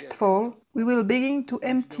 Next fall, we will begin to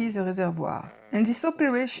empty the reservoir, and this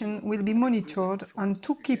operation will be monitored on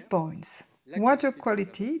 2 key points: water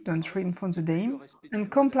quality downstream from the dam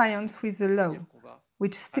and compliance with the law,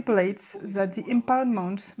 which stipulates that the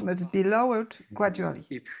impoundment must be lowered gradually.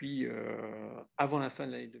 Et puis, avant la fin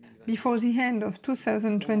de l'année 2020. Before the end of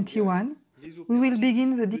 2021, we will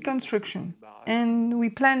begin the deconstruction, and we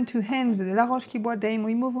plan to end the La Roche-qui-Boit dam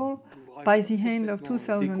removal by the end of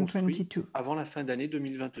 2022. Avant la fin d'année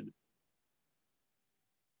 2022.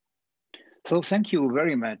 So thank you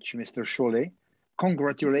very much, Mr. Chollet.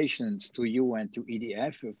 Congratulations to you and to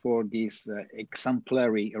EDF for this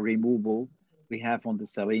exemplary removal we have on the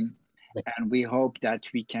saline. And we hope that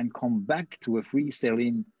we can come back to a free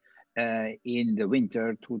saline in the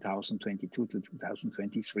winter 2022 to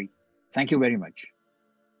 2023. Thank you very much.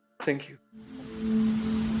 Thank you.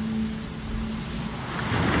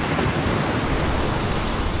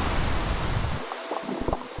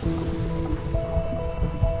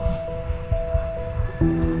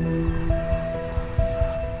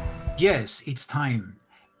 Yes, it's time.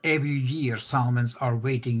 Every year, salmons are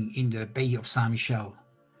waiting in the Bay of Saint-Michel,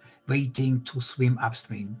 waiting to swim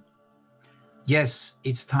upstream. Yes,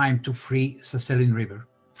 it's time to free the Saline River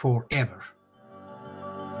forever.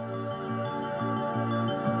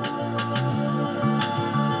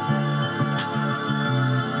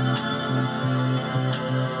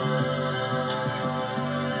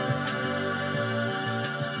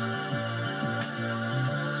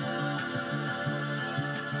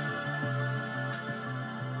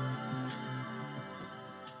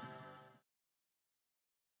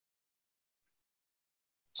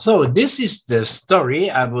 So this is the story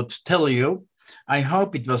I would tell you. I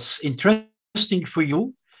hope it was interesting for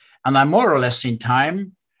you, and I'm more or less in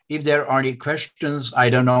time. If there are any questions, I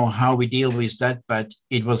don't know how we deal with that, but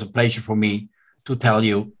it was a pleasure for me to tell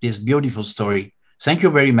you this beautiful story. Thank you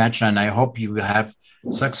very much, and I hope you will have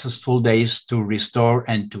successful days to restore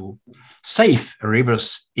and to save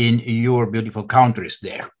rivers in your beautiful countries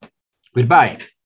there. Goodbye.